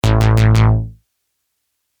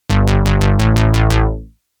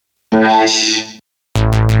Fresh.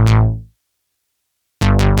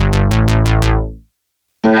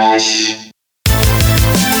 Fresh.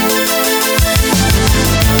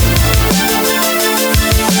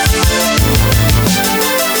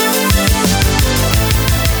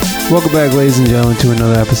 Welcome back, ladies and gentlemen, to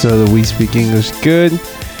another episode of We Speak English Good.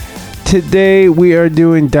 Today we are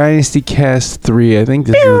doing Dynasty Cast 3. I think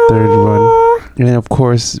this is the third one. And of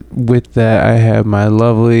course, with that, I have my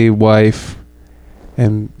lovely wife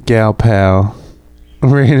and gal pal.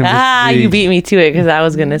 You beat me to it because I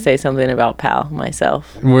was going to say something about pal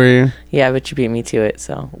myself. Were you? Yeah, but you beat me to it,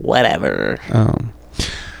 so whatever.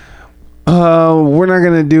 We're not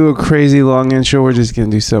going to do a crazy long intro. We're just going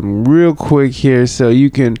to do something real quick here. So you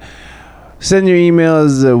can send your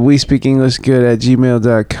emails at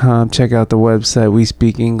wespeakenglishgood@gmail.com. Check out the website,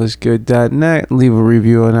 wespeakenglishgood.net. Leave a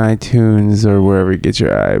review on iTunes or wherever you get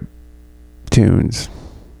your iTunes.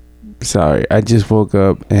 Sorry, I just woke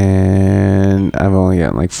up and I've only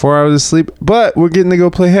gotten like 4 hours of sleep. But we're getting to go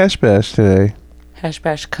play Hash Bash today. Hash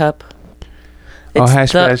Bash Cup.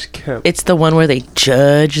 Hash Bash Cup. It's the one where they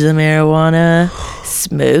judge the marijuana,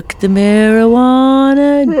 smoke the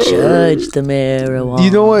marijuana, judge the marijuana. You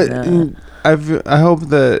know what? I hope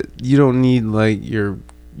that you don't need like your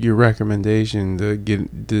recommendation to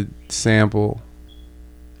get the sample.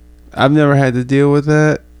 I've never had to deal with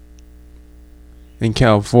that. In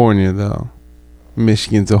California, though,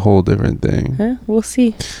 Michigan's a whole different thing. We'll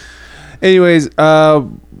see. Anyways,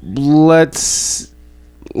 let's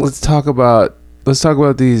talk about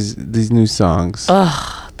these new songs.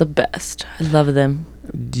 Oh, the best! I love them.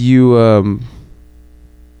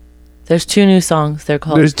 There's 2 new songs. They're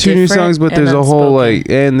called. There's 2 new songs, but there's a whole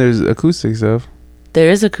and there's acoustic stuff.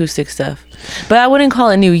 There is acoustic stuff, but I wouldn't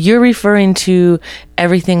call it new. You're referring to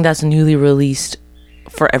everything that's newly released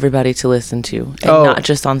for everybody to listen to, and not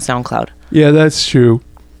just on SoundCloud. Yeah, that's true.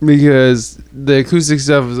 Because the acoustic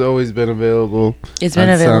stuff has always been available. It's been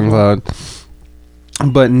available.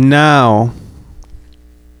 SoundCloud. But now,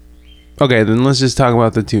 okay, then let's just talk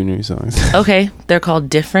about the 2 new songs. Okay, they're called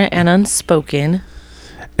Different and Unspoken.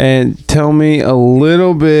 And tell me a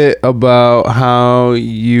little bit about how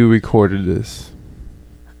you recorded this.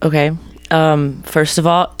 Okay. First of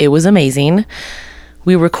all, it was amazing.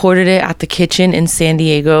 We recorded it at the kitchen in San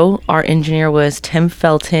Diego. Our engineer was Tim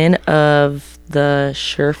Felton of the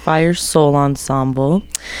Surefire Soul Ensemble.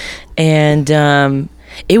 And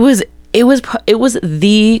it was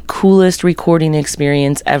the coolest recording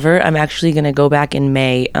experience ever. I'm actually going to go back in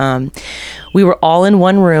May. We were all in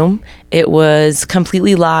one room. It was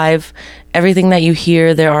completely live. Everything that you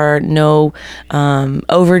hear, there are no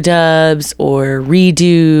overdubs or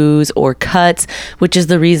redos or cuts, which is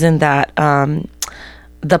the reason that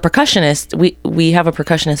the percussionist, we have a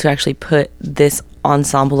percussionist who actually put this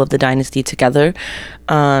ensemble of the Dynasty together.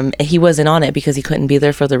 He wasn't on it because he couldn't be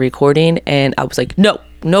there for the recording. And I was like, no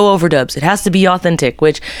overdubs. It has to be authentic,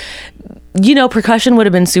 which, percussion would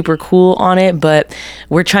have been super cool on it. But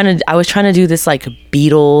I was trying to do this like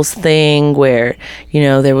Beatles thing where,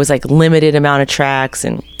 there was like limited amount of tracks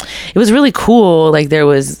and it was really cool. Like there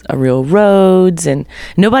was a real Rhodes and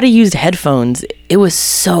nobody used headphones. It was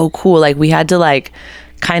so cool. Like we had to like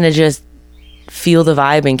kind of just feel the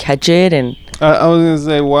vibe and catch it. And I was gonna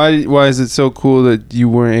say, why is it so cool that you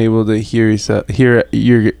weren't able to hear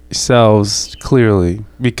yourselves clearly?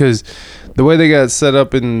 Because the way they got set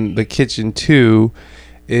up in the kitchen too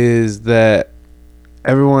is that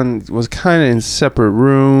everyone was kind of in separate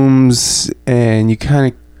rooms, and you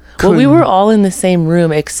kind of we were all in the same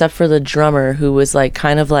room except for the drummer, who was like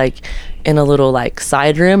kind of like in a little like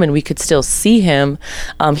side room, and we could still see him.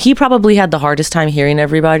 He probably had the hardest time hearing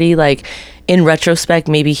everybody. Like in retrospect,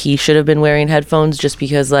 maybe he should have been wearing headphones, just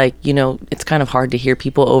because like, it's kind of hard to hear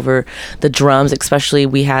people over the drums, especially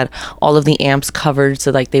we had all of the amps covered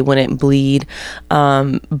so like they wouldn't bleed.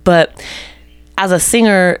 But as a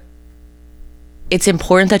singer, it's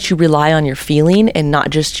important that you rely on your feeling and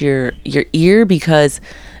not just your ear, because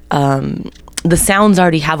the sounds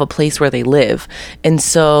already have a place where they live. And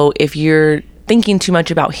so if you're thinking too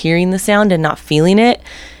much about hearing the sound and not feeling it,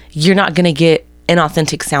 you're not going to get an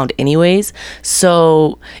authentic sound anyways.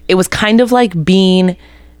 So it was kind of like being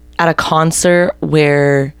at a concert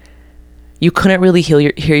where you couldn't really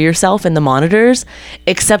hear yourself in the monitors,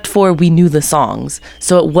 except for we knew the songs.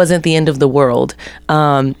 So it wasn't the end of the world.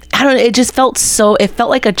 I don't know. It just felt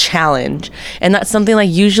like a challenge. And that's something like,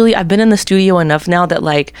 usually I've been in the studio enough now that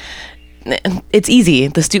like, it's easy.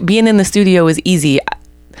 Being in the studio is easy.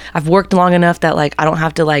 I've worked long enough that like I don't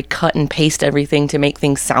have to like cut and paste everything to make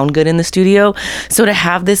things sound good in the studio. So to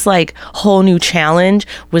have this like whole new challenge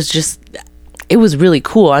was just, it was really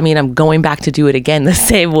cool. I mean, I'm going back to do it again the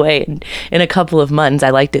same way in a couple of months. I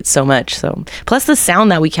liked it so much. So plus the sound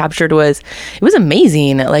that we captured was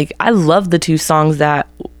amazing. Like I love the 2 songs that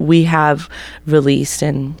we have released,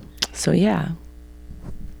 and so yeah.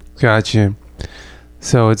 Gotcha.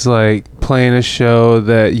 So it's like playing a show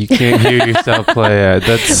that you can't hear yourself play at.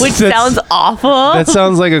 Which sounds awful. That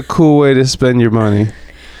sounds like a cool way to spend your money.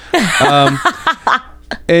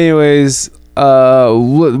 Anyways,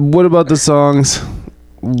 what about the songs?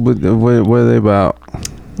 What are they about?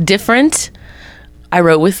 Different. I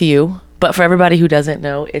wrote with you, but for everybody who doesn't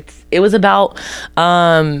know, it was about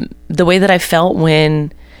the way that I felt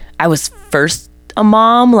when I was first a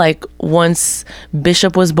mom, like once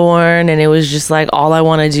Bishop was born, and it was just like all I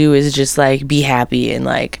want to do is just like be happy and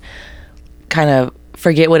like kind of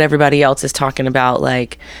forget what everybody else is talking about.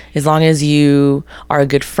 Like as long as you are a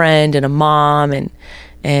good friend and a mom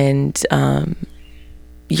and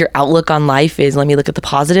your outlook on life is let me look at the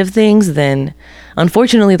positive things, then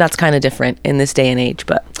unfortunately that's kind of different in this day and age.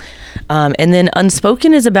 But and then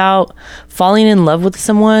Unspoken is about falling in love with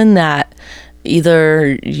someone that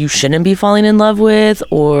either you shouldn't be falling in love with,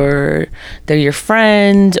 or they're your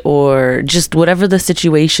friend, or just whatever the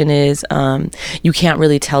situation is. You can't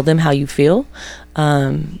really tell them how you feel.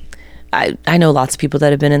 I know lots of people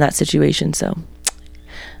that have been in that situation. So,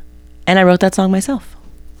 and I wrote that song myself.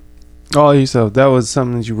 Oh, yourself. That was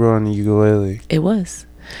something that you wrote on the ukulele. It was.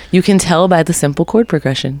 You can tell by the simple chord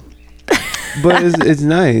progression. But it's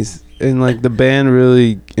nice. And like the band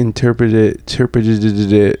really interpreted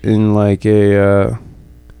it in like a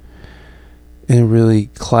really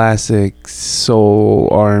classic soul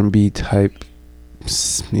R&B type,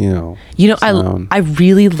 sound. I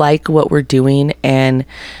really like what we're doing, and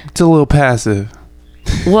it's a little passive.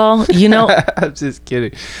 Well, I'm just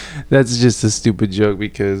kidding. That's just a stupid joke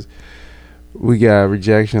because we got a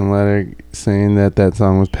rejection letter saying that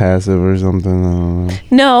song was passive or something. I don't know.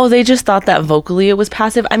 No, they just thought that vocally it was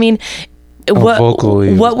passive. I mean,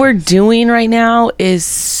 what we're doing right now is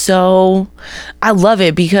so, I love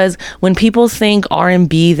it, because when people think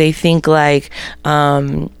R&B, they think like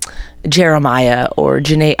Jeremiah or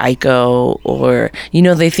Janae Aiko, or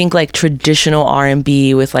they think like traditional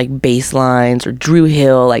R&B with like bass lines, or Drew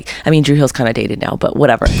Hill. Drew Hill's kind of dated now, but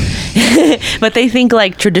whatever. But they think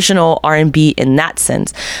like traditional R&B in that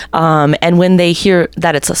sense. And when they hear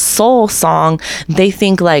that it's a soul song, they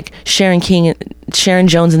think like Sharon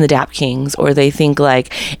Jones and the Dap Kings, or they think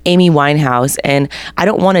like Amy Winehouse. And I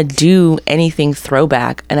don't want to do anything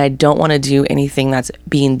throwback, and I don't want to do anything that's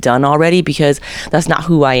being done already, because that's not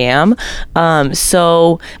who I am.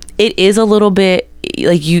 So it is a little bit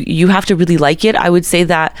like you have to really like it. I would say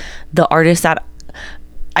that the artist that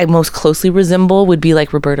I most closely resemble would be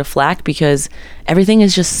like Roberta Flack, because everything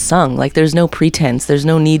is just sung. Like there's no pretense. There's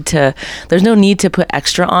no need to put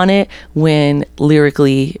extra on it when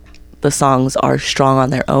lyrically the songs are strong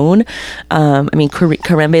on their own.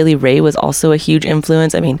 Corinne Bailey Rae was also a huge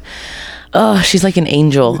influence. She's like an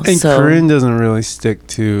angel. And Corinne doesn't really stick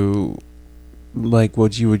to like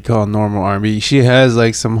what you would call normal R&B. She has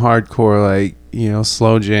like some hardcore, like,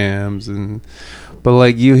 slow jams, but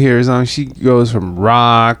like you hear a song, she goes from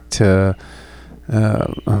rock to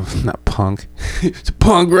not punk to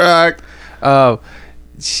punk rock.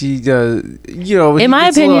 She does, in my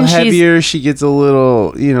opinion, heavier. She gets a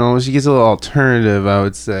little, alternative, I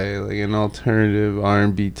would say, like an alternative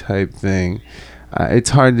R&B type thing. It's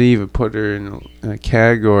hard to even put her in a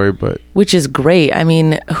category, but which is great. I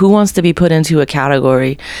mean, who wants to be put into a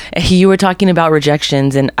category? You were talking about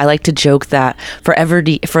rejections, and I like to joke that for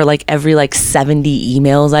every 70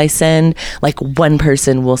 emails I send, like one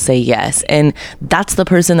person will say yes, and that's the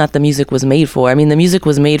person that the music was made for. I mean, the music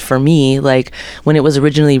was made for me. Like when it was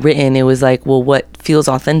originally written, it was like, well, what feels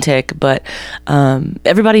authentic? But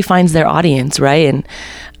everybody finds their audience, right? And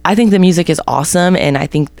I think the music is awesome, and I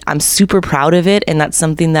think I'm super proud of it, and that's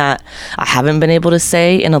something that I haven't been able to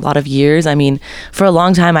say in a lot of years. I mean, for a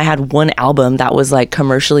long time I had one album that was like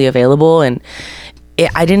commercially available, and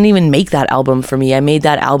I didn't even make that album for me. I made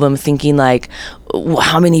that album thinking like,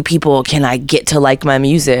 how many people can I get to like my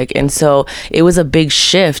music? And so it was a big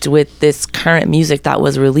shift with this current music that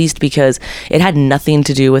was released, because it had nothing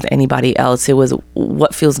to do with anybody else. It was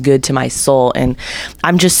what feels good to my soul. And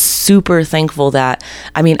I'm just super thankful that,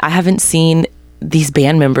 I haven't seen these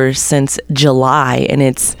band members since July, and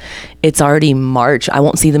it's already March. I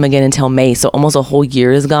won't see them again until May, so almost a whole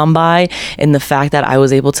year has gone by. And the fact that I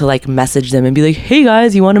was able to like message them and be like, hey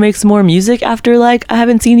guys, you want to make some more music after like I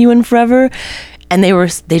haven't seen you in forever? And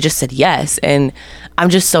they just said yes. And I'm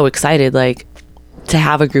just so excited like to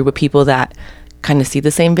have a group of people that kind of see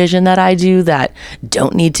the same vision that I do, that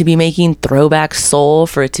don't need to be making throwback soul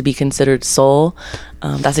for it to be considered soul.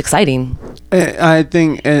 That's exciting. I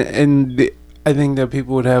think, I think that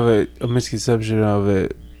people would have a misconception of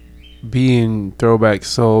it being throwback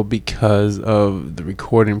soul because of the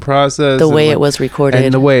recording process, the way it was recorded,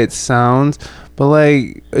 and the way it sounds. But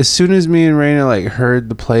like, as soon as me and Raina like heard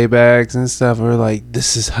the playbacks and stuff, we were like,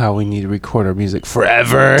 this is how we need to record our music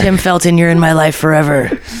forever. Tim Felton, you're in my life forever.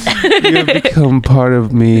 You have become part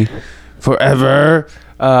of me forever.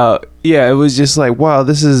 Yeah, it was just like, wow,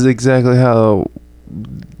 this is exactly how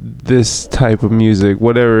this type of music,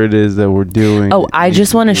 whatever it is that we're doing. Oh, I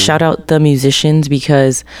just want to shout out the musicians,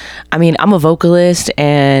 because I mean, I'm a vocalist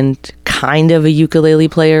and kind of a ukulele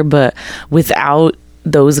player, but without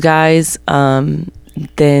those guys,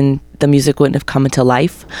 then the music wouldn't have come into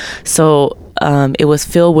life. So it was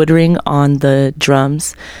Phil Woodring on the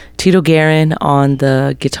drums, Tito Guerin on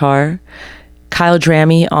the guitar, Kyle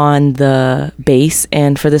Drammy on the bass,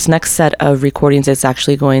 and for this next set of recordings, it's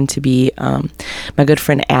actually going to be my good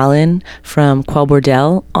friend Alan from Quell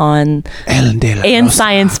Bordel on Alan De La and Rosa.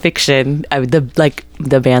 Science Fiction,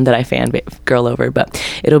 the band that I girl over, but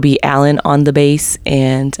it'll be Alan on the bass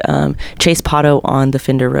and Chase Pato on the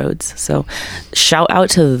Fender Rhodes. So shout out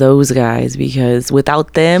to those guys, because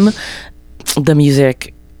without them, the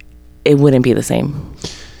music, it wouldn't be the same.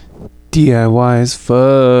 DIY as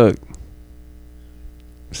fuck.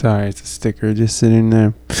 Sorry, it's a sticker just sitting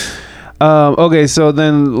there. Okay, so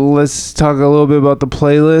then let's talk a little bit about the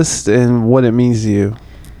playlist and what it means to you.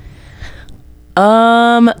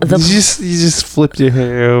 You just flipped your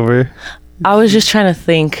hair over. I was just trying to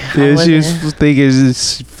think. Yeah, she was thinking,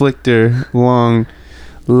 just flicked her long,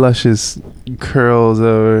 luscious curls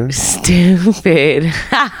over. Stupid.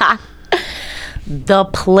 The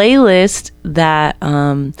playlist that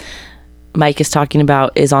Mike is talking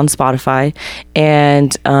about is on Spotify,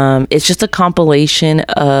 and it's just a compilation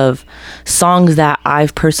of songs that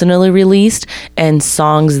I've personally released and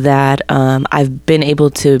songs that I've been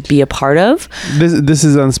able to be a part of. This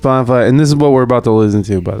is on Spotify, and this is what we're about to listen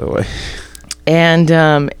to, by the way.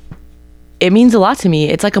 And it means a lot to me.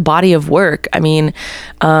 It's like a body of work. I mean,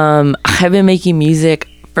 I've been making music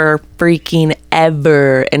for freaking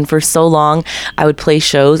ever, and for so long I would play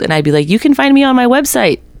shows and I'd be like, you can find me on my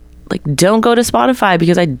website. Like, don't go to Spotify,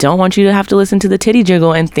 because I don't want you to have to listen to the titty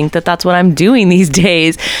jiggle and think that that's what I'm doing these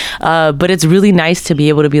days. But it's really nice to be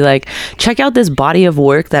able to be like, check out this body of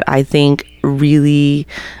work that I think really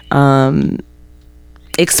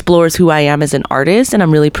explores who I am as an artist, and I'm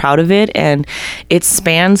really proud of it. And it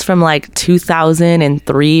spans from like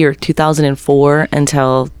 2003 or 2004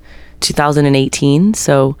 until 2018.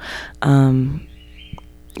 So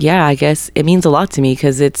yeah, I guess it means a lot to me,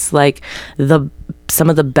 because it's like some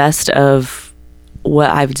of the best of what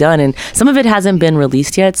I've done, and some of it hasn't been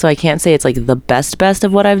released yet, so I can't say it's like the best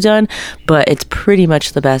of what I've done, but it's pretty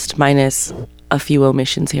much the best, minus a few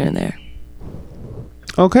omissions here and there.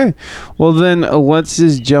 Okay, well then let's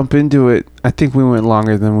just jump into it. I think we went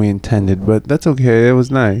longer than we intended, but that's okay. It was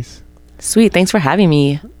nice. Sweet, thanks for having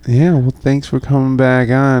me. Yeah, well, thanks for coming back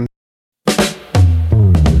on.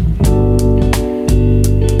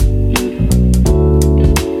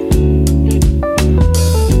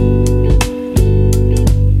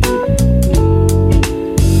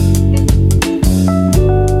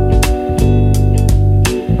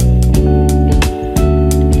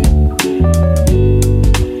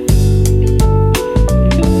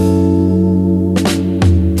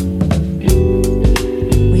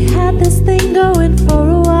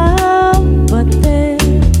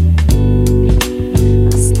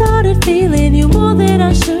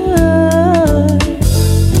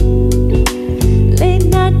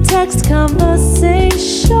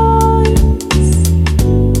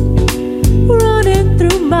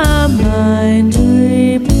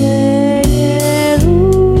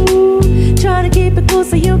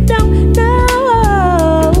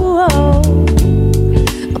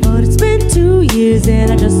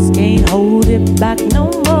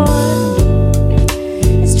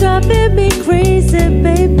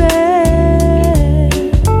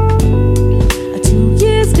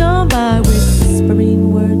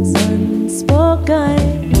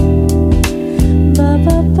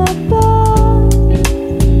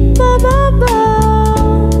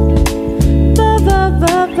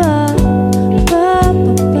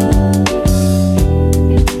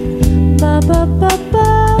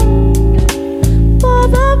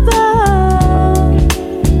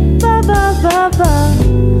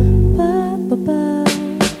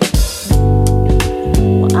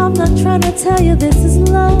 Tell you this is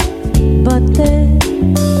love, but then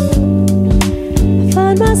I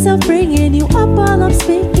find myself bringing you up while I'm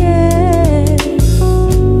speaking.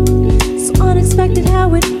 So unexpected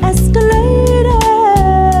how it escalated.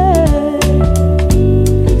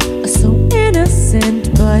 So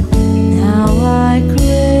innocent, but now I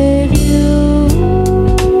crave you.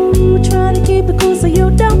 Trying to keep it cool so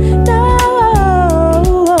you don't know.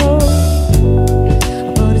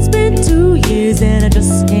 But it's been 2 years and I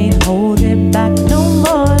just can't hold it back no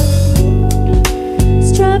more.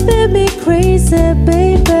 It's driving me crazy,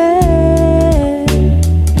 baby.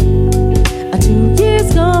 2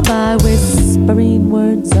 years gone by, whispering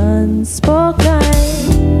words unspoken.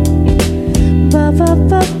 Ba ba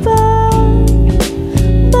ba ba,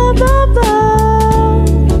 ba ba ba,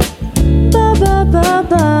 ba ba ba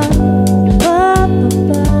ba,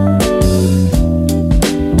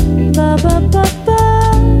 ba ba ba, ba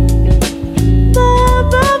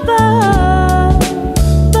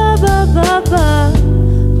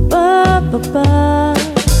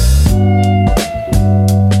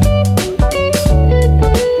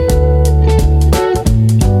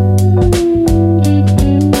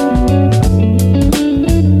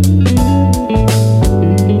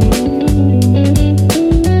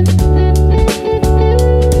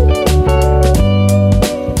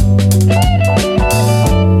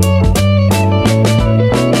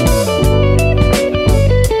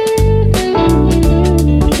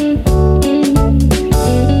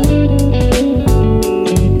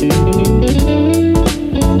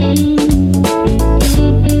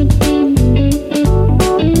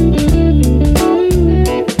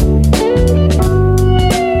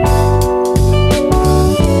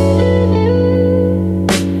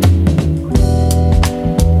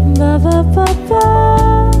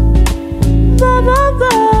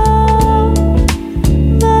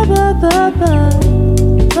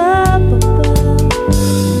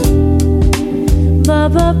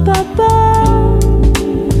ba ba ba,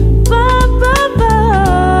 ba ba ba,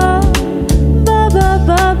 ba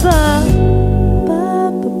ba ba, ba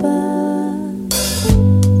ba ba.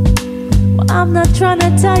 I'm not trying to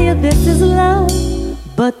tell you this is love,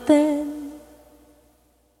 but then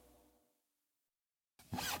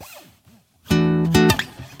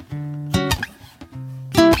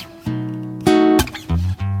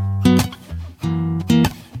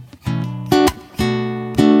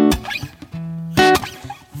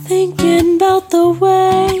thinking about the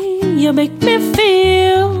way you make me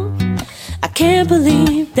feel, I can't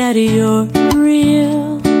believe that you're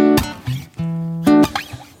real.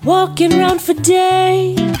 Walking around for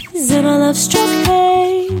days in a love-struck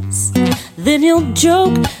haze. Then you'll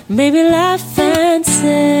joke, maybe laugh and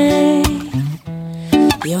say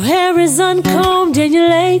your hair is uncombed and your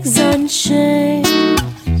legs unshaved.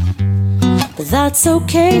 But that's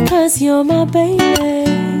okay, 'cause you're my baby.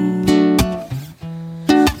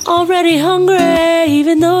 Already hungry,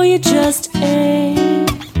 even though you just ate.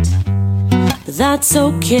 But that's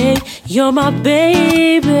okay, you're my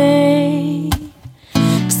baby.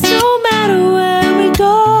 'Cause no matter where we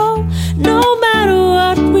go, no matter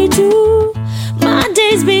what we do, my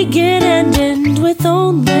days begin and end with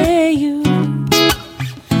only you.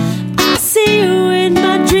 I see you in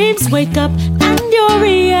my dreams, wake up and your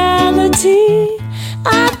reality.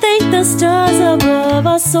 I thank the stars above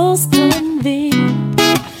our souls convene.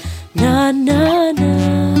 Na na na,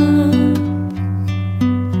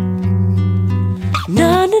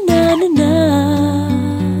 na na na na na.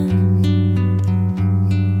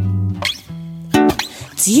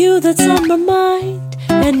 It's you that's on my mind,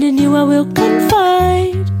 and in you I will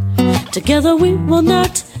confide. Together we will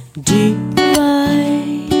not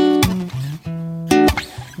divide.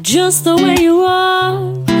 Just the way you are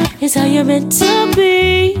is how you're meant to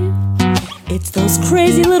be. It's those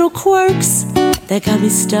crazy little quirks that got me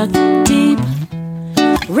stuck deep.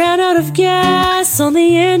 Ran out of gas on the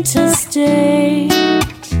interstate.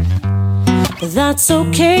 But that's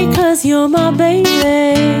okay, 'cause you're my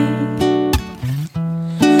baby.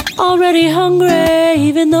 Already hungry,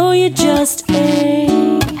 even though you just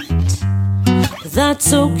ate. But that's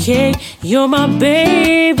okay, you're my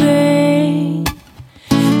baby.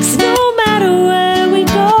 'Cause no matter where we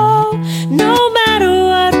go, no matter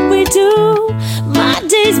what we do, my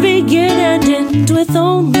days begin and end with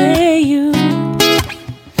only you.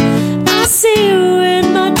 I see you in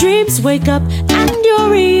my dreams, wake up and your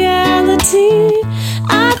reality.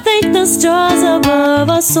 I thank the stars above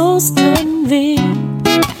our souls convene.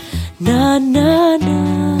 Na na na,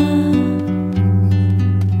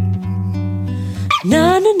 na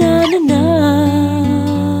na na na na.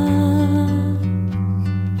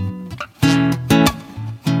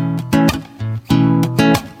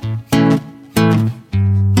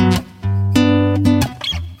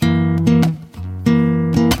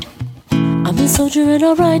 and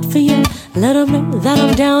I'll write for you. Let them know that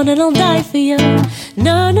I'm down and I'll die for you.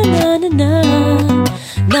 Na na na na na,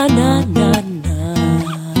 na na na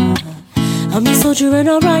na. I'm your soldier and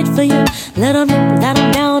I'll ride for you. Let them know that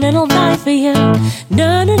I'm down and I'll die for you.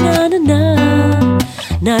 Na na na na na,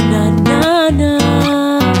 na na na na.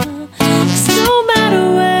 'Cause no matter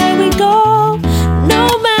where we go, no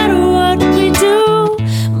matter what we do,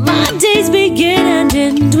 my days begin and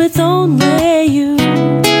end with only you.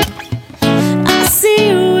 I see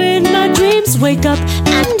you in my dreams, wake up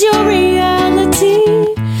and your reality.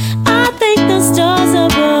 I thank the stars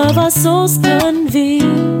above our souls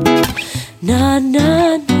convene. Na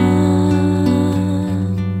na na,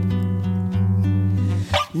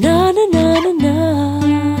 na na na na na.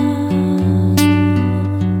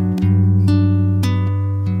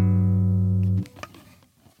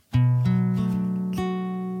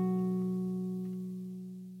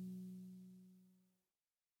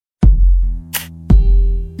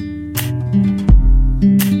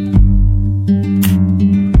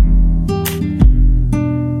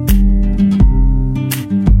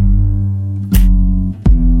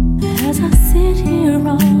 As I sit here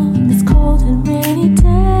on this cold and rainy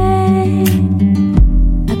day,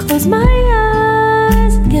 I close my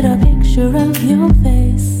eyes and get a picture of your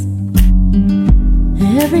face.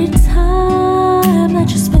 Every time that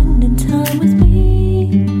you're spending time with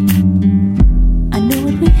me, I know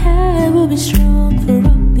what we have will be strong for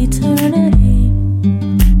all eternity.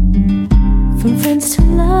 From friends to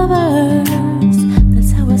lovers,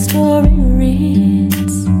 that's how our story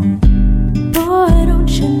reads. Boy, don't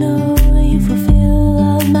you know you fulfill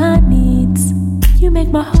all my needs. You make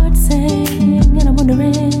my heart sing, and I'm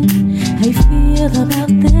wondering how you feel about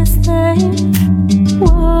this thing.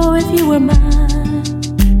 Whoa, if you were mine,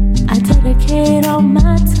 I'd dedicate all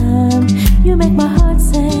my time. You make my heart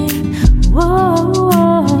sing. Whoa,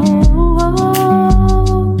 whoa,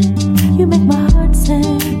 whoa. You make my heart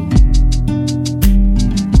sing.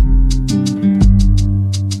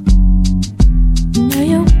 Now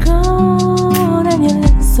you're gone and you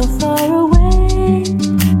live so far away.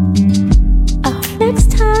 I hope next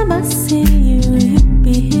time I see you, you'll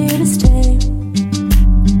be here to stay.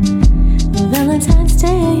 Valentine's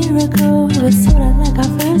Day a year ago, it was sorta like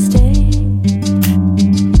our first date.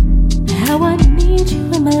 How I need you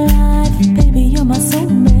in my life, baby, you're my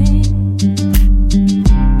soulmate.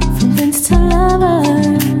 From friends to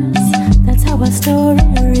lovers, that's how our story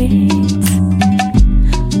reads.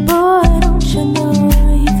 Boy, don't you know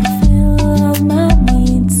you fulfill all my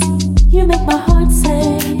needs. You make my heart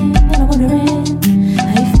sing, and I'm wondering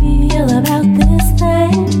how you feel about this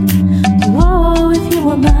thing. Whoa, if you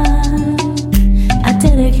were mine, I'd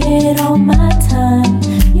dedicate all my time.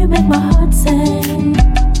 You make my heart sing.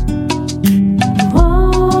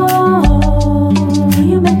 Whoa,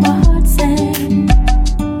 you make my heart sing.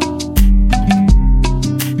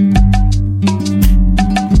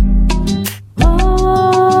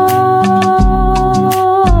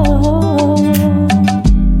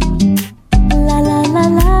 La la la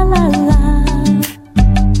la la la.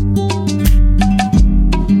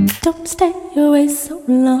 Don't stay away so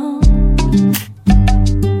long.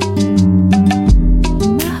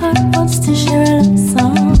 My heart wants to share a love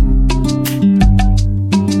song.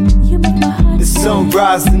 You make my heart The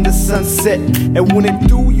sunrise and the sunset, and when it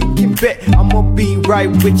do, you can bet I'ma be right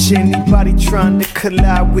with you. Anybody trying to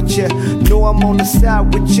collide with you, know I'm on the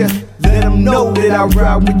side with you. Let them know that I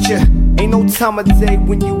ride with you. Ain't no time of day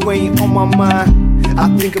when you ain't on my mind. I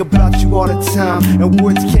think about you all the time, and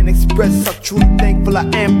words can't express how truly thankful I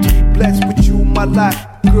am to be blessed with you in my life.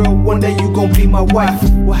 Girl, one day you gon' be my wife.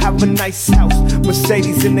 We'll have a nice house,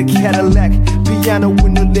 Mercedes in the Cadillac, piano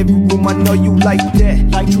in the living room, I know you like that.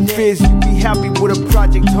 Truth is, you be happy with a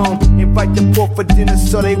project home. Invite them both for dinner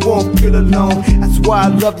so they won't feel alone. That's why I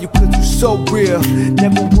love you, cause you so real.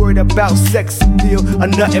 Never worried about sex appeal or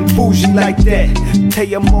nothing bougie like that. Tell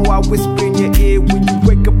you more, I whisper in your ear. When you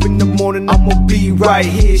wake up in the morning, I'ma be right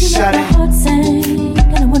here, You make shout my it. heart sing,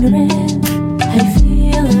 and I'm wondering how you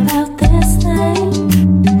feel about this thing.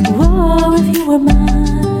 Whoa, if you were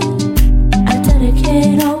mine, I'd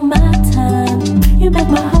dedicate all my time. You make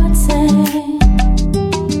my heart sing.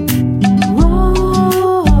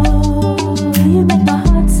 Whoa, you make my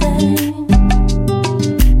heart sing.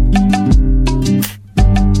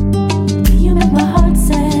 You make my heart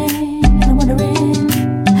sing, and I'm wondering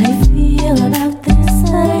how you feel about this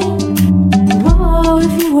thing. Whoa,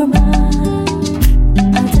 if you were mine,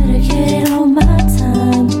 I'd dedicate all my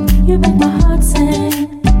time.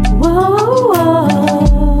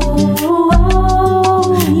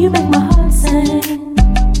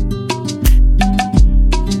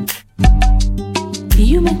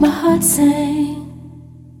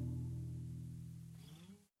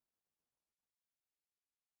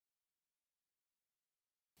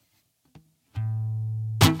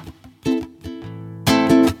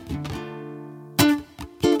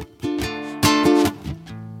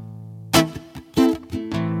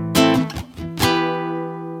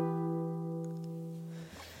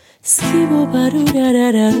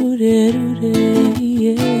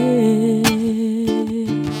 yeah.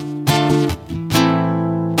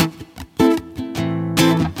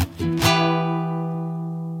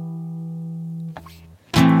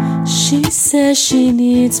 She says she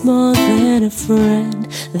needs more than a friend.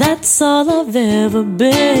 That's all I've ever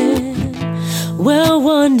been. Well,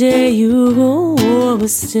 one day you gon'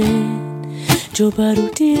 understand.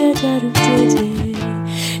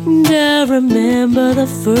 And I remember the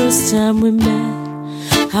first time we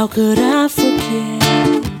met. How could I forget?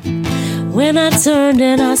 When I turned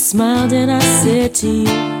and I smiled and I said to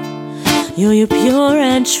you, you're pure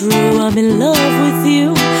and true. I'm in love with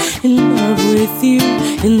you, in love with you,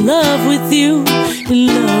 in love with you, in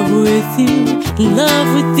love with you, in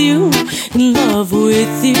love with you, in love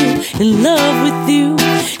with you, in love with you,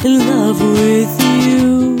 in love with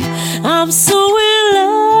you. I'm so in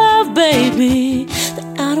love, baby,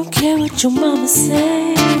 that I don't care what your mama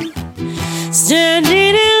say.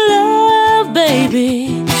 Standing in love,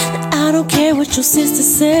 baby, that I don't care what your sister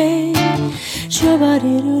say.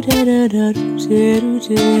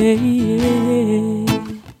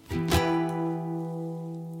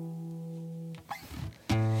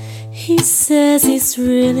 He says he's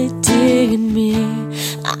really digging me.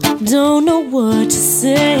 I don't know what to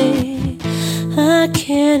say. I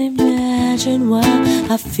can't imagine why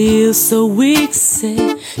I feel so weak. Say.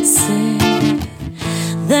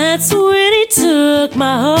 That's when he took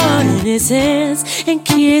my heart in his hands and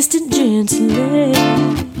kissed it gently.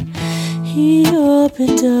 He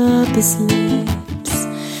opened up his lips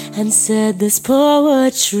and said this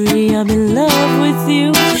poetry. I'm in love with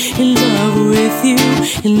you, in love with you,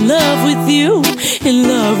 in love with you, in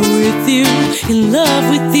love with you, in love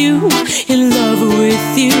with you, in love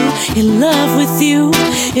with you, in love with you,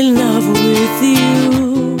 in love with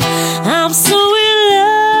you. I'm so in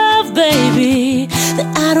love, baby, that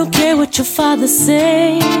I don't care what your father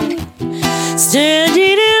say.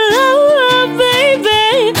 Standing in love,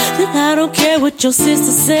 baby, that I don't care what your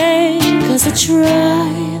sister say. 'Cause I try,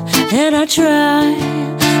 and I try,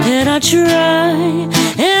 and I try,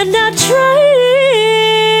 and I try.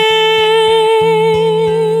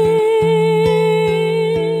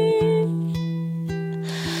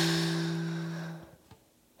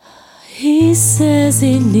 He says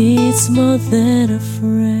he needs more than a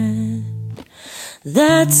friend.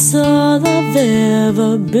 That's all I've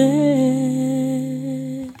ever been.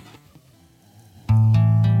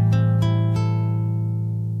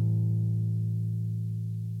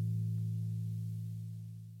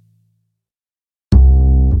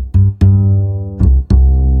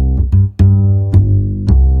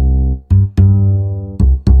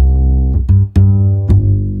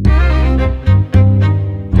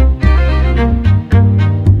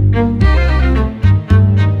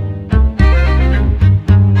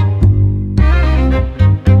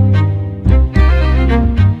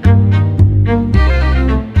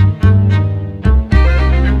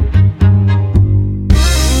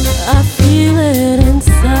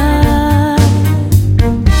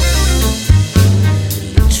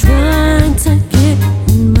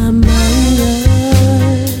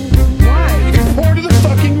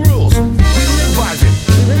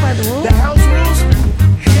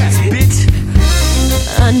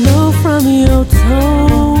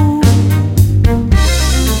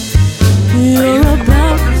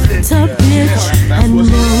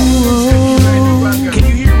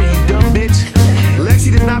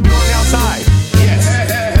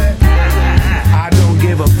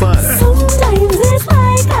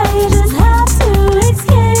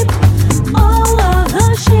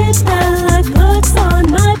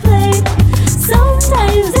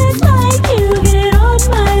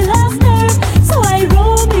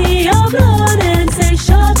 Say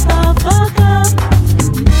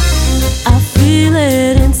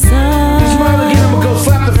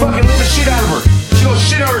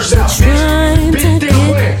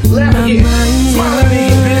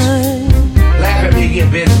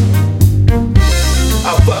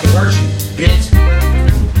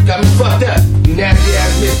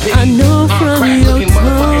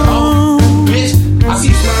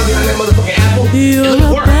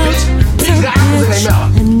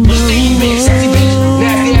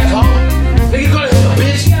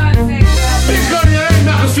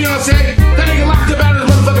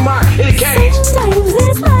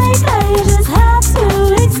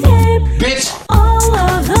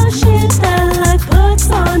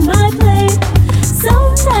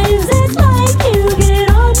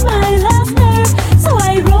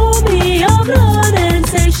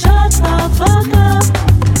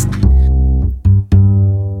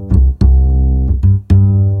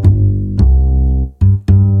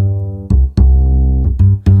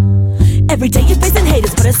Every day you're facing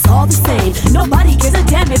haters, but it's all the same. Nobody gives a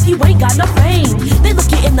damn if you ain't got no fame. They look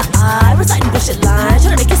you in the eye, reciting bullshit lines,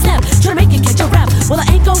 trying to make you snap, trying to make you catch a rap. Well, I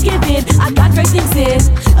ain't gon' give in, I got great things in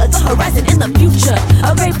the horizon in the future.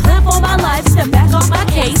 A great plan for my life, step back on my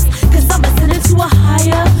case, cause I'm ascending to a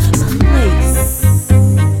higher place.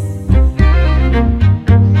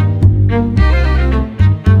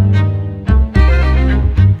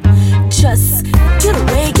 Just get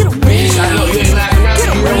away, get away. I know you ain't laughing now.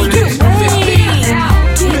 Get You know away, what it get is. away.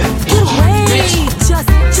 Get away. Just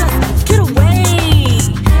get away.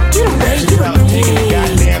 Get away, get away.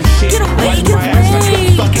 Goddamn shit. Get away, Wipe get my ass like away.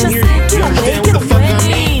 you fucking Just hear you. get You away, understand get what the fuck I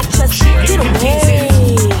away. mean? Just Shit, get you can tease away.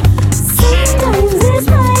 it. Sometimes it's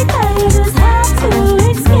right, I just have to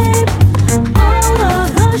explain.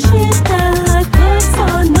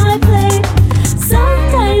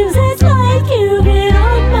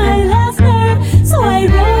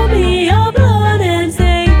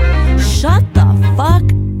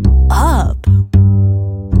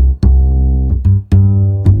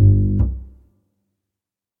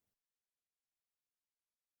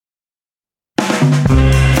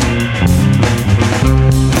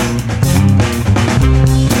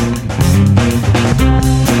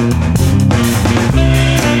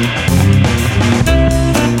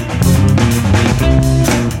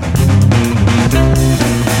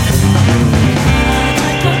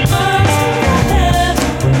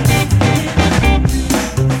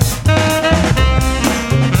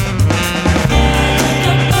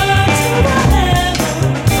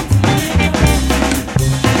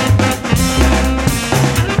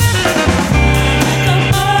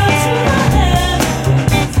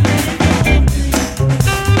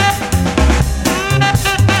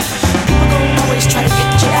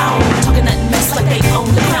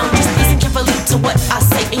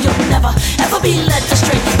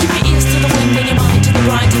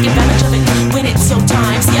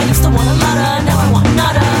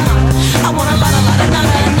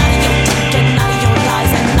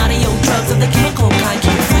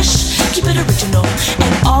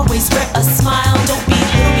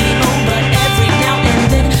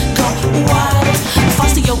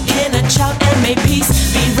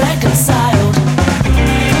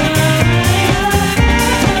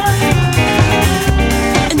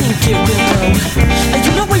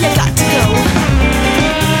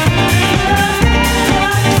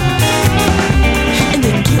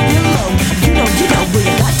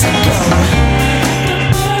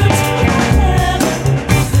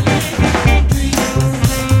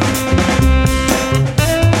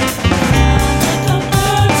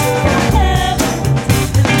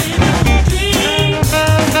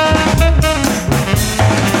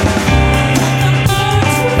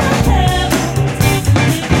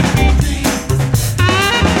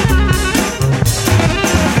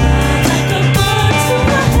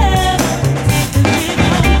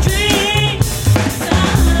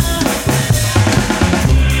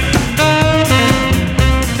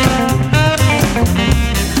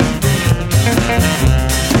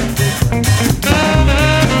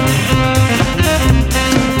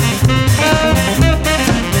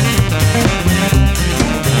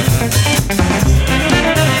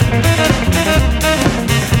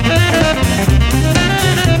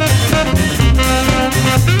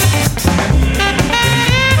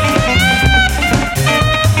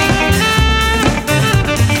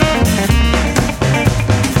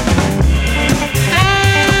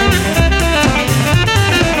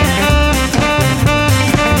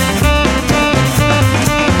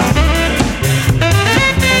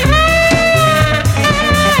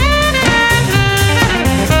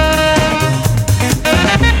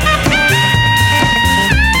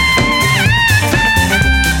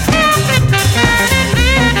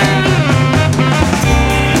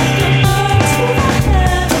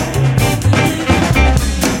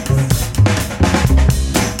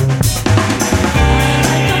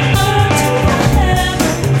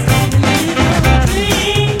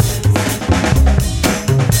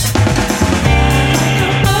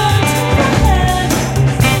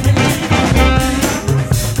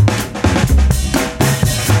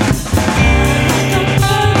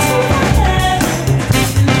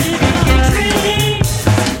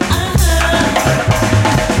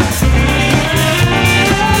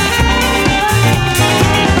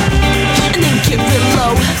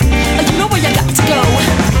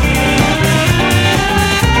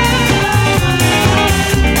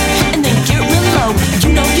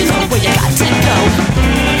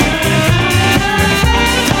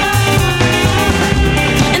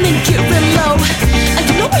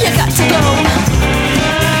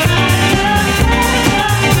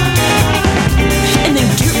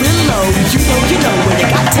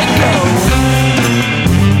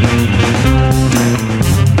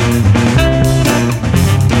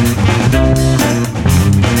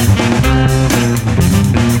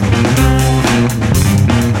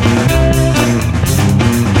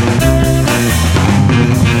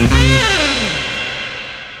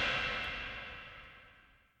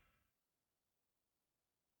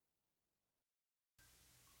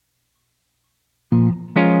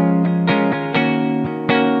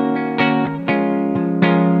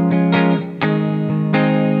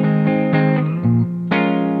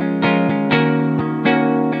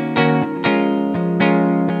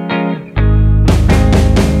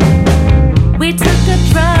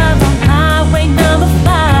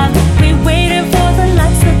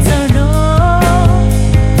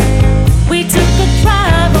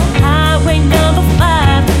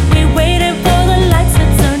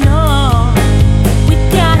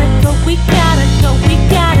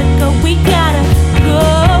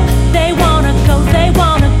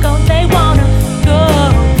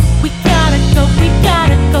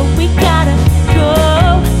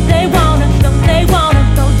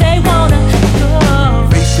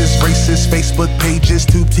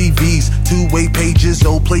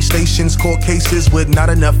 PlayStations, court cases with not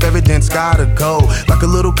enough evidence. Gotta go like a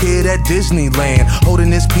little kid at Disneyland, holding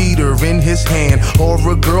his Peter in his hand, or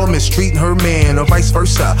a girl mistreating her man, or vice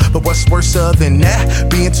versa. But what's worse than that?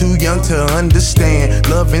 Being too young to understand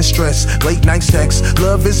love and stress, late night sex.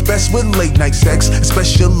 Love is best with late night sex,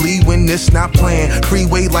 especially when it's not planned.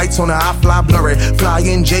 Freeway lights on the I fly blurry,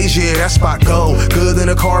 flying J's, yeah, that spot go. Good in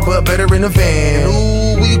a car, but better in a van.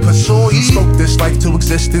 Ooh, we pursue. Spoke this life to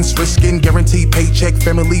existence, risking guaranteed paycheck,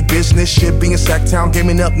 family business, shit being Sacktown,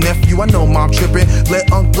 gaming up nephew. I know mom tripping,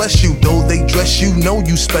 let Unc bless you. Though they dress you, know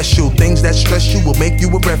you special. Things that stress you will make you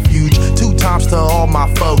a refuge. 2 times to all my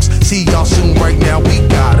folks. See y'all soon. Right now we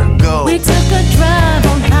gotta go. We took a drive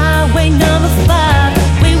on highway number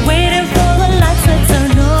 5. We waited for the lights to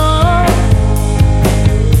turn on.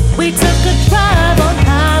 We took a drive on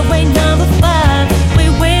highway number 5. We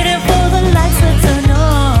waited for the lights to turn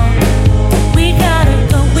on. We gotta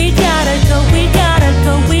go, we gotta go, we gotta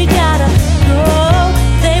go, we gotta go.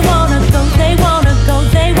 They wanna go, they wanna go,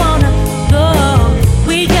 they wanna go.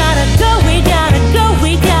 We gotta go, we gotta go,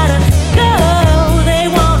 we gotta go. They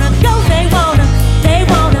wanna go, they wanna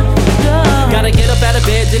go. Gotta get up out of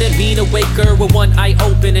bed, didn't mean to wake her with one eye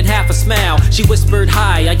open and half a smile. She whispered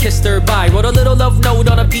hi, I kissed her bye. Wrote a little love note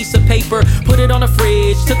on a piece of paper, put it on the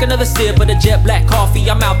fridge, took another sip of the jet black coffee.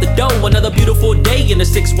 I'm out the door, another beautiful day in the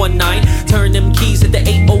 619. Turn them keys at the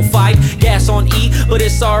 805, gas on E, but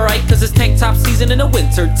it's alright, cause it's tank top season in the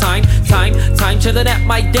winter time. Time, chillin' at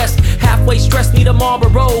my desk, halfway stressed, need a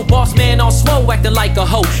Marlboro. Boss man all swole, acting like a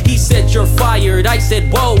hoe. He said you're fired, I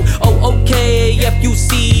said whoa. Oh okay,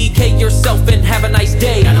 F-U-C-K yourself and have a nice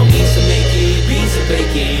day. I don't need to make it, beans and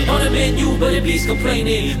bacon on the menu, but it beats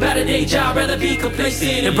complaining. About a day job, rather be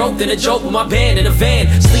complacent. And broke than a joke with my band in a van.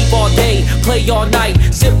 Sleep all day, play all night,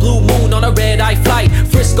 sip Blue Moon on a red-eye flight.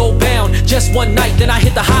 Frisco bound, just one night, then I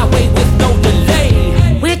hit the highway with no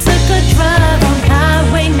delay. We took a drive on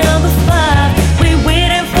highway number 5. We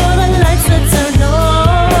waited for the lights to turn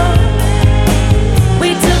on.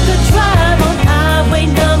 We took a drive on highway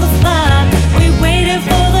number 5. We waited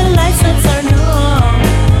for the lights to turn on.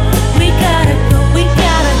 We gotta go, we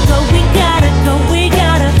gotta go, we gotta go, we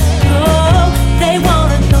gotta go. They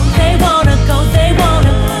wanna go, they wanna go, they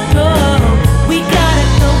wanna go. We gotta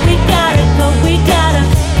go, we gotta go, we gotta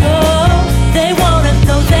go. They wanna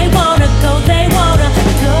go, they wanna go, they wanna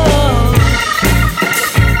go.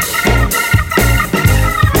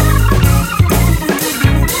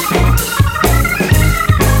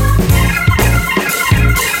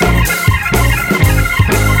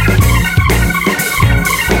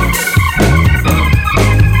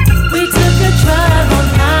 We took a drive on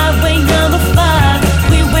highway number 5.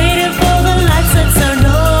 We waited for the lights to turn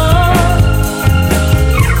on.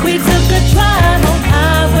 We took a drive on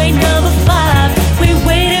highway number 5. We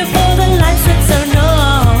waited for the lights to turn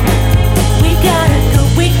on. We gotta go,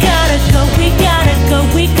 we gotta go, we gotta go,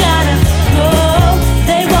 we gotta go.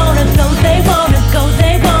 They wanna go, they wanna go,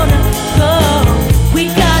 they wanna go. We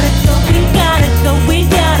gotta go, we gotta go, we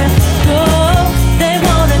gotta go. They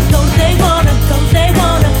wanna go, they wanna go, they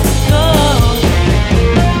wanna go.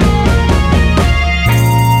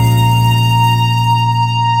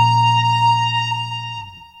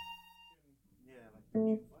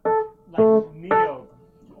 Like Neo,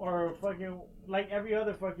 or fucking like every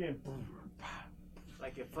other fucking,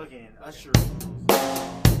 like a fucking Usher.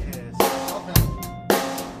 Yes.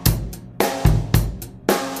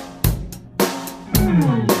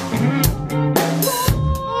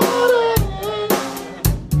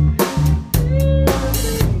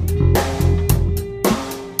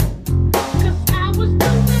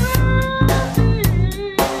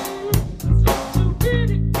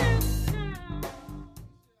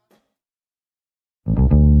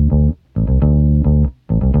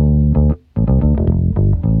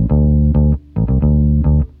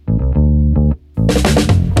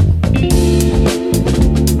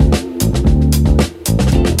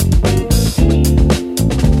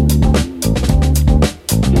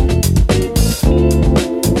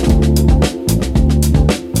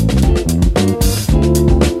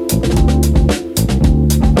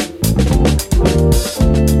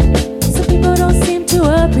 Some people don't seem to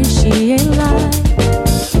appreciate life.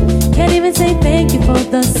 Can't even say thank you for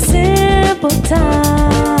the simple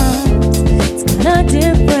times. It's kinda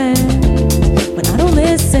different when I don't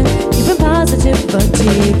listen, keeping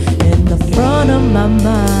positivity in the front of my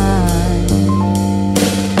mind.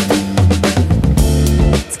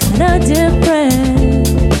 It's kinda different.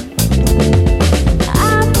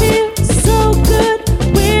 I feel so good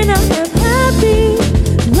when I am happy,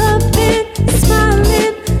 loving,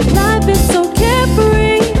 smiling. Life is so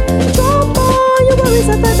carefree. Drop all your worries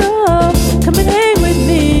at the door. Come and hang with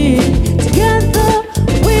me.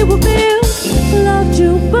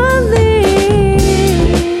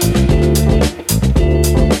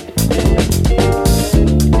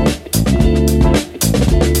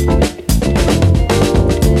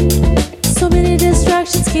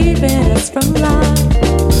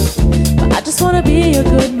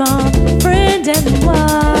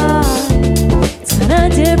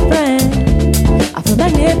 kinda different. I feel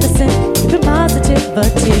magnificent, keeping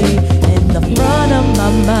positivity in the front of my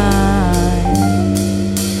mind.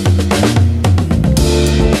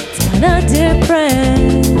 It's kinda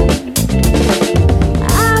different.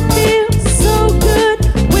 I feel so good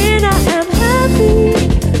when I am happy,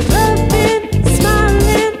 loving,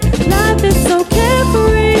 smiling. Life is so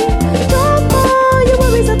carefree. Drop all your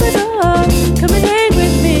worries at the door. Come and hang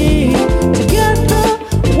with me. Together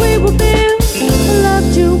we will build a love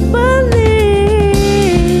jubilee.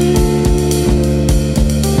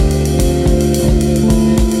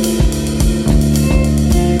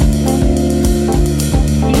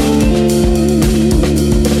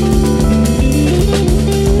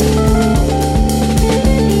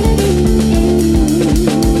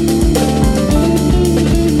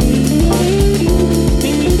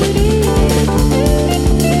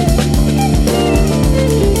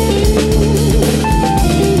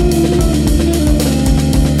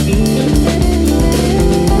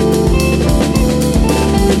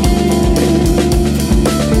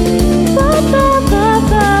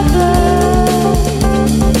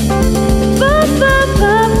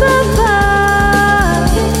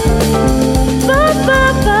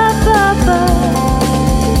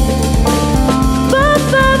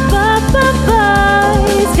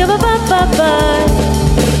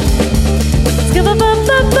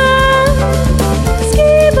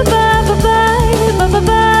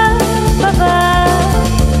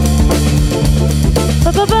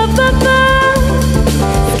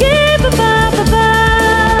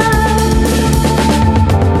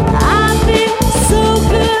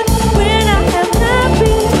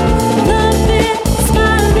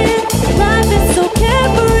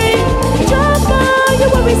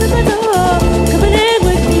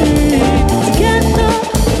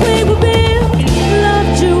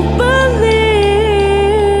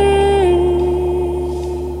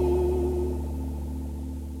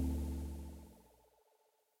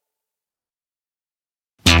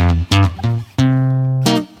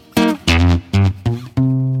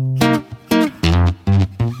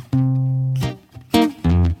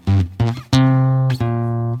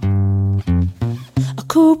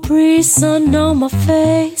 Sun on my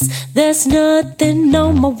face, there's nothing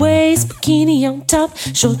on my waist. Bikini on top,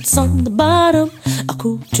 shorts on the bottom. A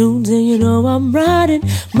cool tunes and you know I'm riding.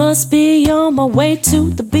 Must be on my way to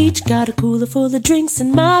the beach. Got a cooler full of drinks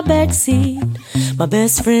in my backseat. My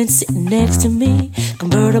best friend sitting next to me.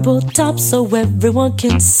 Convertible top so everyone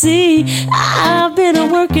can see. I've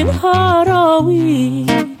been working hard all week,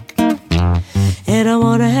 and I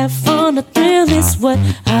wanna have fun. A thrill is what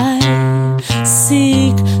I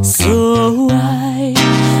seek. So I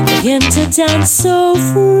begin to dance so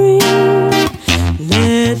free,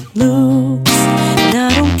 let loose, and I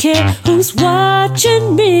don't care who's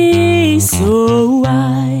watching me. So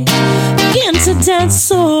I begin to dance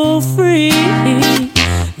so free,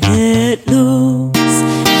 let loose,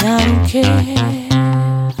 and I don't care.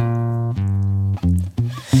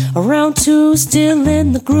 Around two, still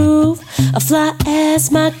in the groove. A fly ass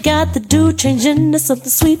might got the dude changing into something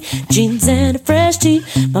sweet. Jeans and a fresh tee.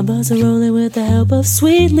 My buzz are rolling with the help of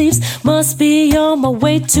sweet leaves. Must be on my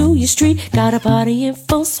way to your street. Got a party in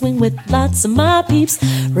full swing with lots of my peeps.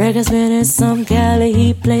 Reggae's been in some Cali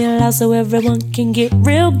heat. Play it loud so everyone can get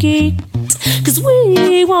real geeked. Cause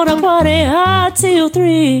we wanna party hard till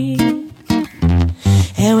 3.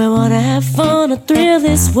 And we wanna have fun. A thrill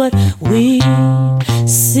is what we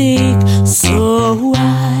seek. So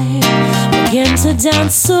I begin to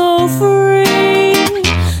dance so free,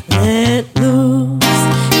 let loose,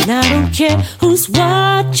 and I don't care who's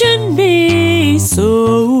watching me.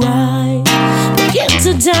 So I begin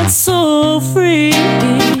to dance so free,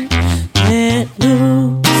 let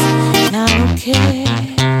loose, and I don't care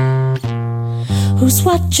who's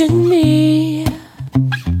watching me.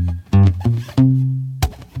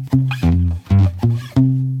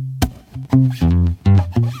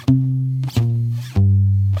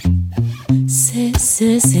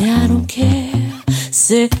 Say I don't care.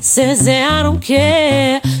 Say I don't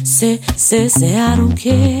care. Say I don't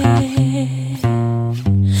care.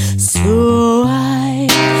 So I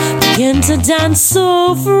begin to dance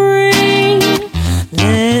so free,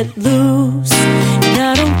 let loose, and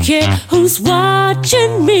I don't care who's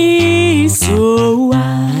watching me. So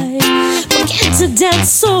I begin to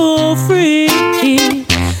dance so free,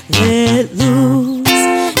 let loose,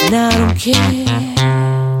 and I don't care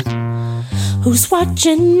who's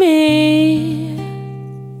watching me.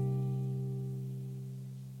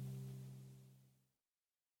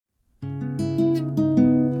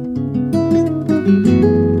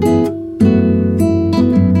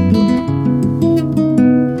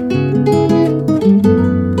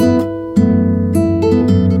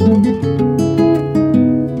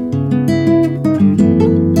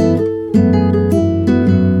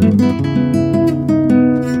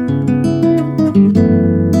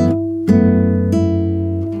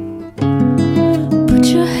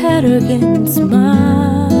 and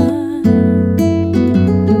smile.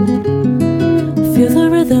 Feel the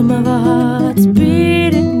rhythm of our hearts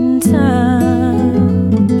beating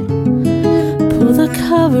time. Pull the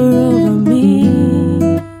cover over me.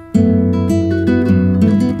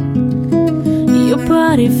 Your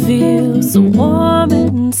body feels so warm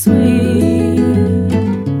and sweet.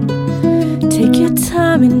 Take your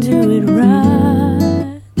time and do it right.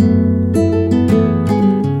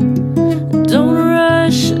 Don't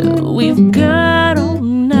rush, we've got all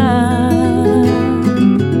night.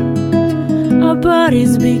 Our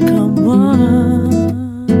bodies become one.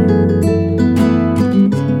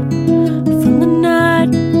 From the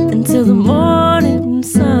night until the morning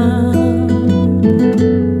sun.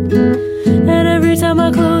 And every time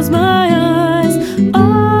I close my eyes, I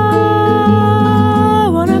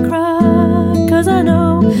wanna cry. 'Cause I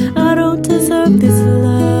know I don't deserve this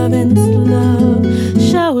love. And this love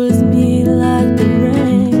showers me like the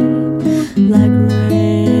rain, like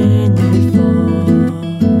rain that it falls.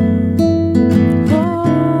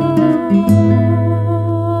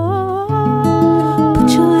 Put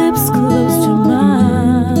your lips close to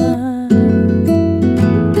mine.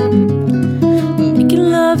 Making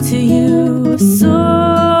love to you is so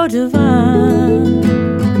divine.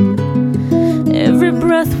 Every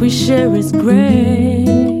breath we share is great.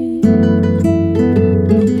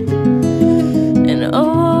 And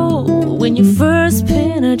oh, when you first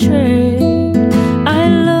penetrate, I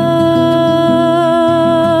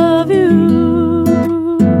love you.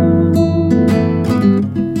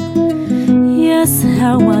 Yes,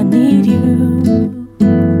 how I need you.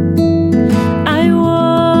 I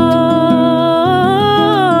want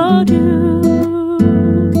you.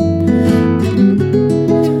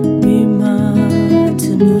 Be mine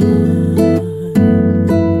tonight.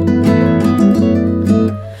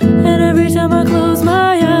 And every time I close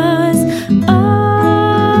my eyes, I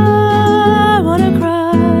wanna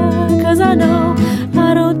cry. 'Cause I know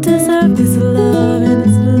I don't deserve this love. And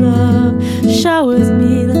this love showers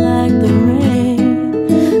me like the rain,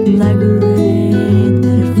 like rain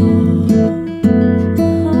that it falls.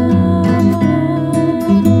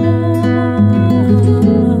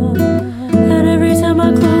 And every time I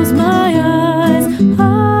close my eyes, I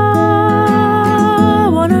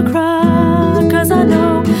wanna cry. 'Cause I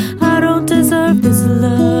know I don't deserve this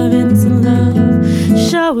love. And this love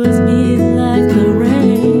showers me like the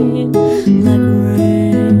rain, like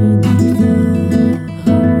rain that it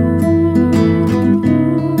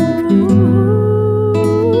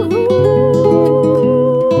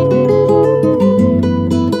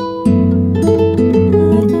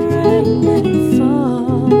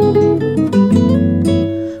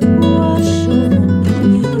wash over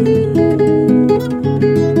me.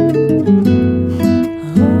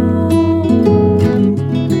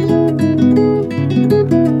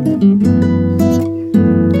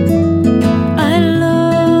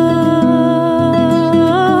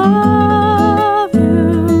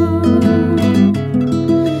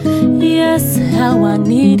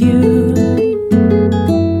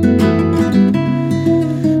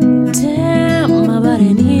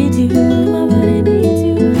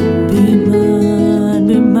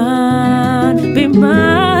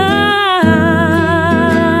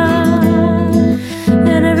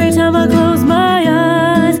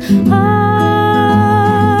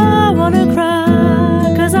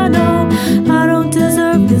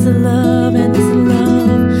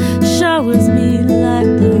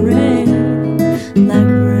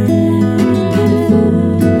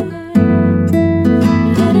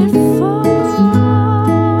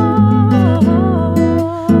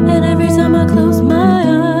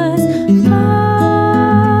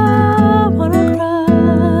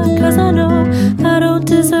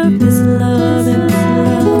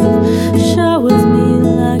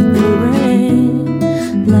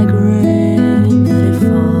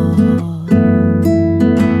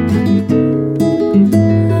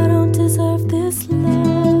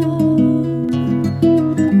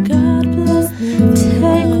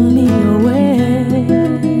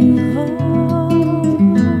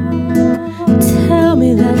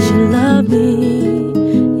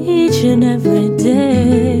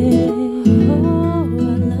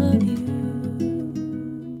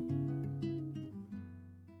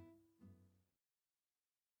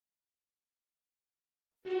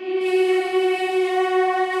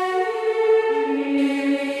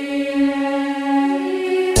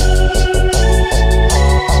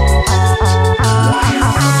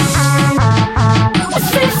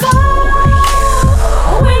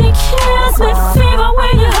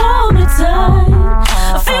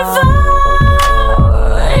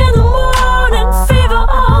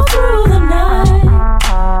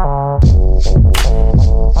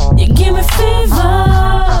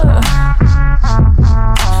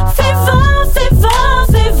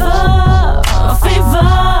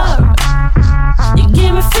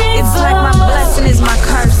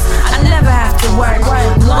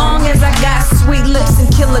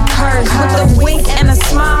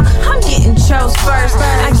 first.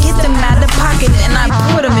 I get them out of pocket and I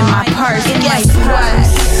put them in my purse. Guess what?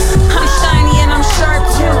 I'm shiny and I'm sharp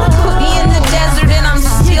too. Put me in the desert and I'm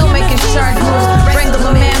still making shark moves. Wrangle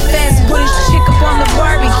a man fast, put his chick up on the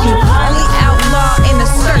barbecue. Only outlaw in the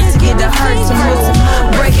skirt to get the hurt to move.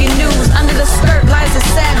 Breaking news, under the skirt lies a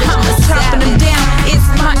savage. Chopping them down, it's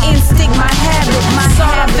my instinct, my habit.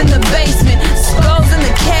 Sawed off in the basement, skulls in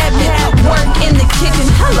the cabinet. Work in the kitchen,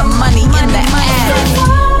 hella money in the attic.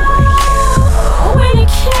 When you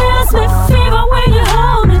kiss me, fever when you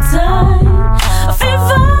hold me tight.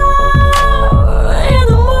 Fever in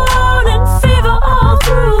the morning, fever all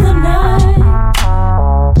through the night.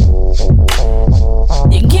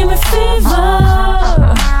 You give me fever.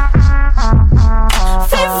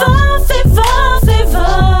 Fever, fever,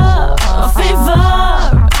 fever, fever.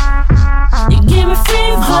 You give me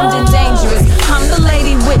fever. Armed and dangerous, I'm the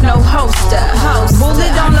lady with no holster.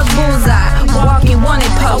 Bullet on the bullseye, walking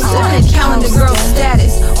wanted poster. Calendar girl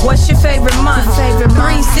status, what's your favorite month?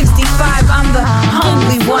 365, I'm the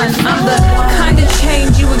only one. I'm the kind of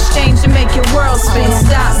change you exchange to make your world spin.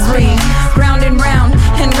 Stop, breathe, round and round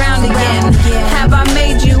again. Have I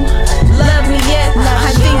made you love me yet?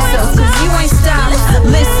 I think so, cause you ain't stopped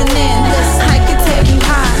listening. I could take you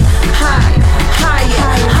high, higher.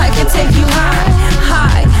 I could take you high,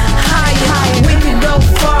 higher. We could go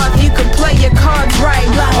far if you could play your cards right.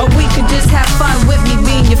 Or we could just have fun with me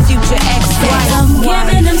being your future ex-wife. I'm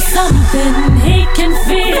giving him something he can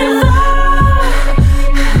feel.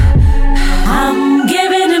 I'm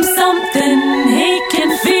giving him something he can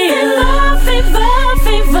feel. Fever,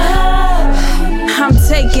 fever, I'm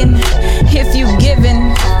taking if you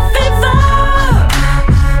giving. fever.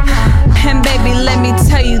 And baby, let me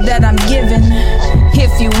tell you that I'm giving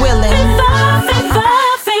if you willing. Fever,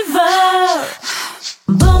 fever.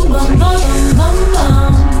 Boom, boom, boom, boom,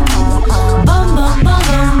 boom. Boom, boom, boom,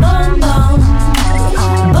 boom, boom.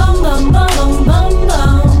 Boom, boom, boom, boom,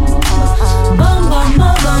 boom. Boom, boom,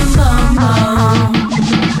 boom, boom, boom.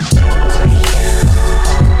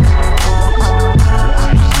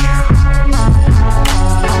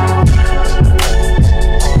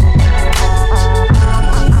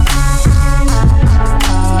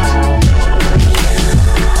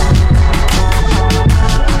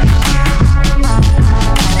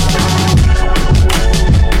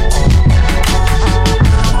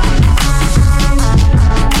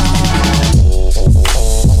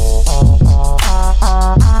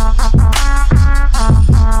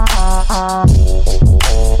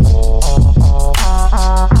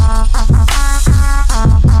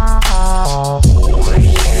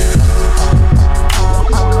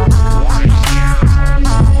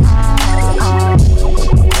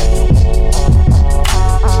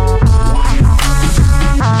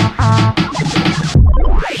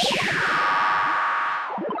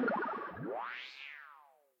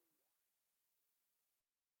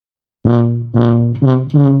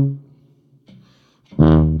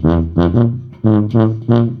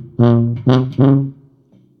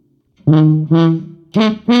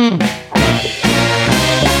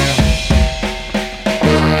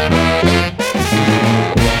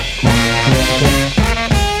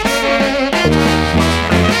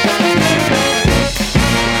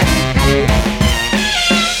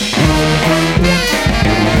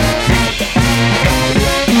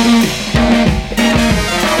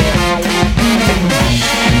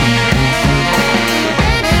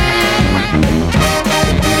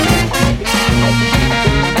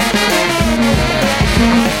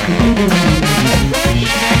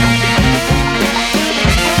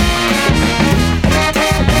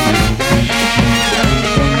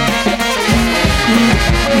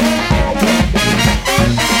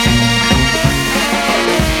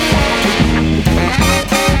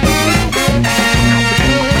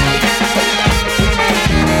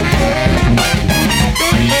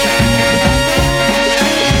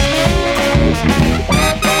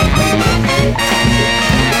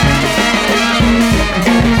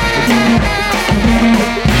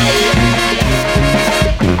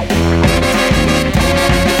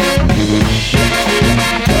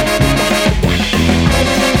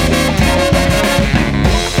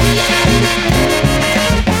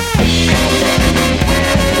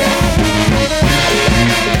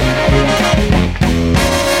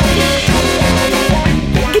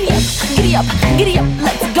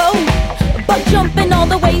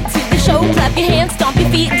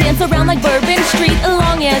 around like Bourbon Street,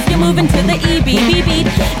 long as you're moving to the EBB beat.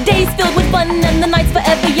 Days filled with fun and the nights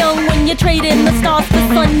forever young. When you trade in the stars for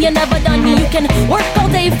sun, you're never done. You can work all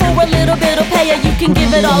day for a little bit of pay. yeah, you can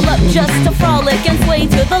give it all up just to frolic and sway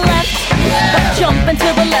to the left. But jumping to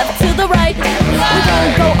the left, to the right. We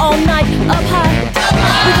gon' go all night up high.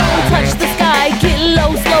 We gon' touch the sky, get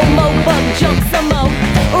low, slow-mo, bug jump some more.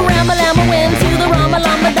 Rama-lama win to the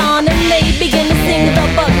Rama-lama-don, and they begin to sing the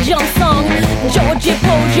bug jump song. Georgie,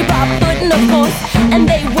 Pogie, Bob Puddin', of course, and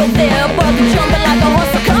they were there, bug jumping like a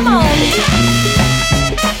horse, so come on.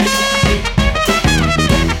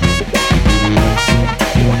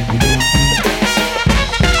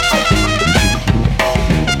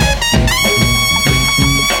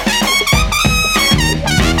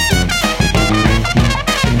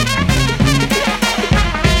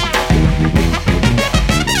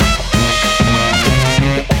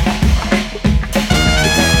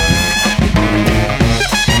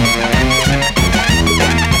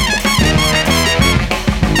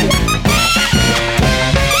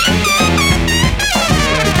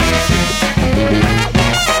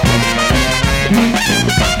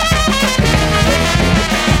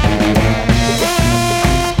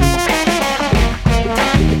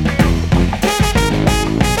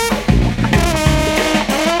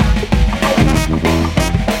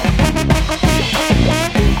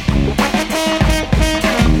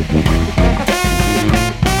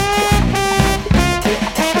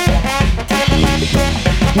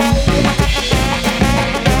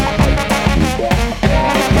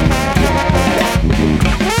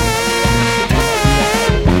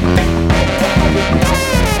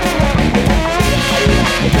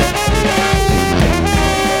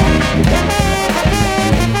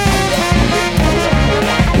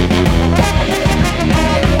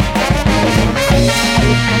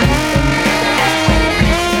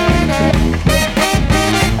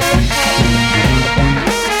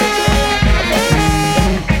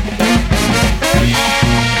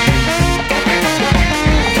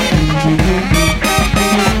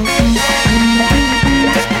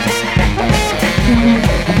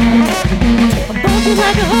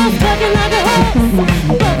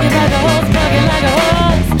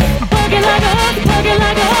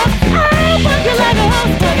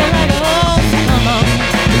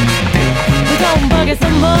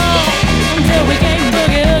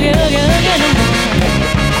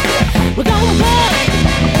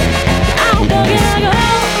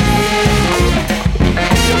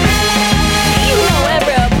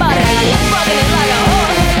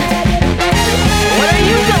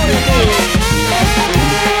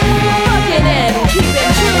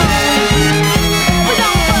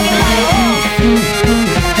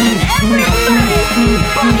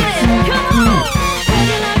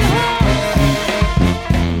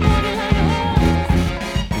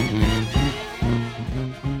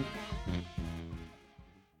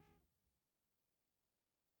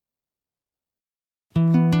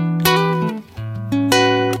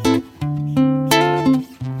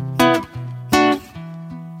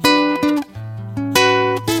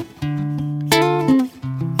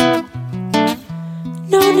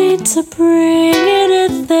 To bring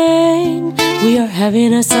anything, we are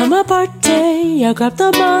having a summer party. I grab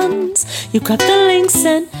the buns, you grab the links,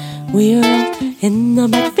 and we are all in the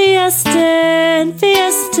back fiestin',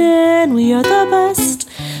 fiestin'. We are the best.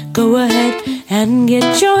 Go ahead and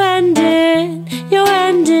get your hand in, your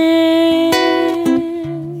hand in,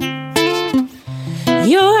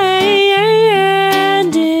 your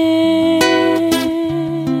hand in.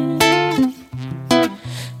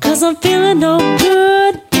 'Cause I'm feeling no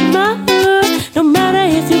good. No matter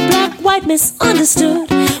if you're black, white, misunderstood,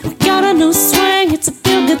 we got a new swing, it's a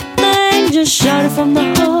feel good thing. Just shout it from the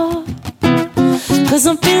heart. 'Cause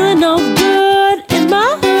I'm feeling no good in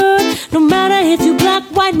my hood. No matter if you're black,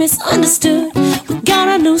 white, misunderstood, we got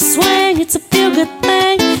a new swing, it's a feel good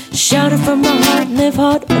thing. Shout it from the heart, live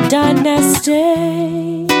hard or die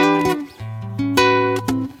nasty.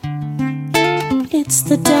 It's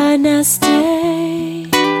the dynasty.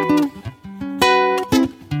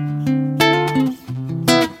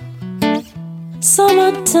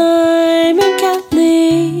 Summertime in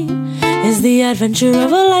Cali is the adventure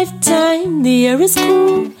of a lifetime. The air is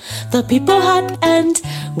cool, the people hot, and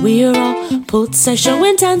we're all poolside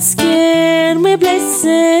showing tan skin. We're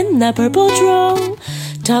blazing that purple drum.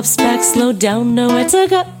 Tops back, slow down, nowhere to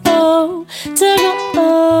go, to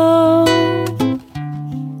go.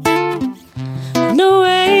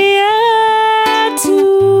 Nowhere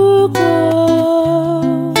to go.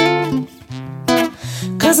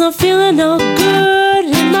 'Cause I'm feeling no good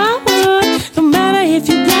in my hood. No matter if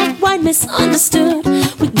you're black, white, misunderstood,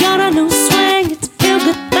 we got a new swing, it's a feel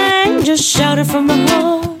good thing. Just shout it from the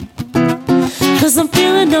heart. 'Cause I'm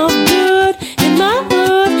feeling no good in my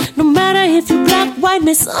hood. No matter if you're black, white,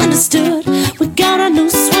 misunderstood, we got a new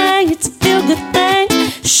swing, it's a feel good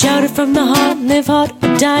from the heart, live hard,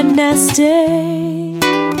 a dynasty.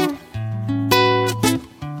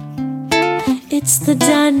 It's the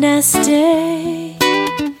dynasty.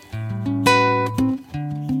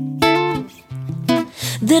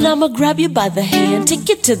 Then I'ma grab you by the hand, take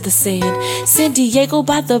you to the sand. San Diego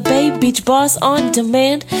by the bay, beach bars on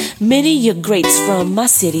demand. Many a greats from my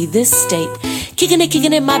city, this state. Kicking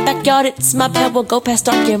it in my backyard, it's my pet. We'll go past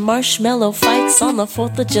dark and marshmallow fights on the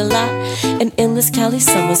 4th of July. And endless Cali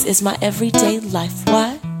summers is my everyday life.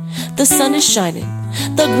 Why? The sun is shining,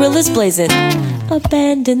 the grill is blazing, a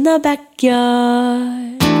band in the backyard.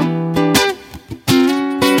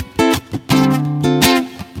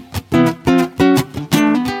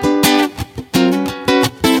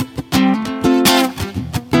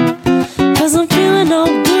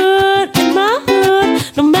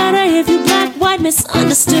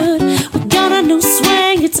 Misunderstood. We got a new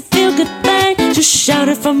swing, it's a feel-good thing. Just shout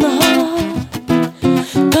it from the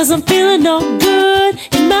heart. Cause I'm feeling all good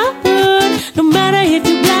in my hood. No matter if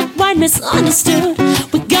you black, white, misunderstood.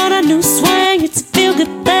 We got a new swing, it's a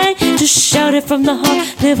feel-good thing. Just shout it from the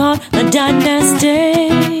heart. Live hard, a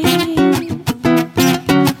dynasty.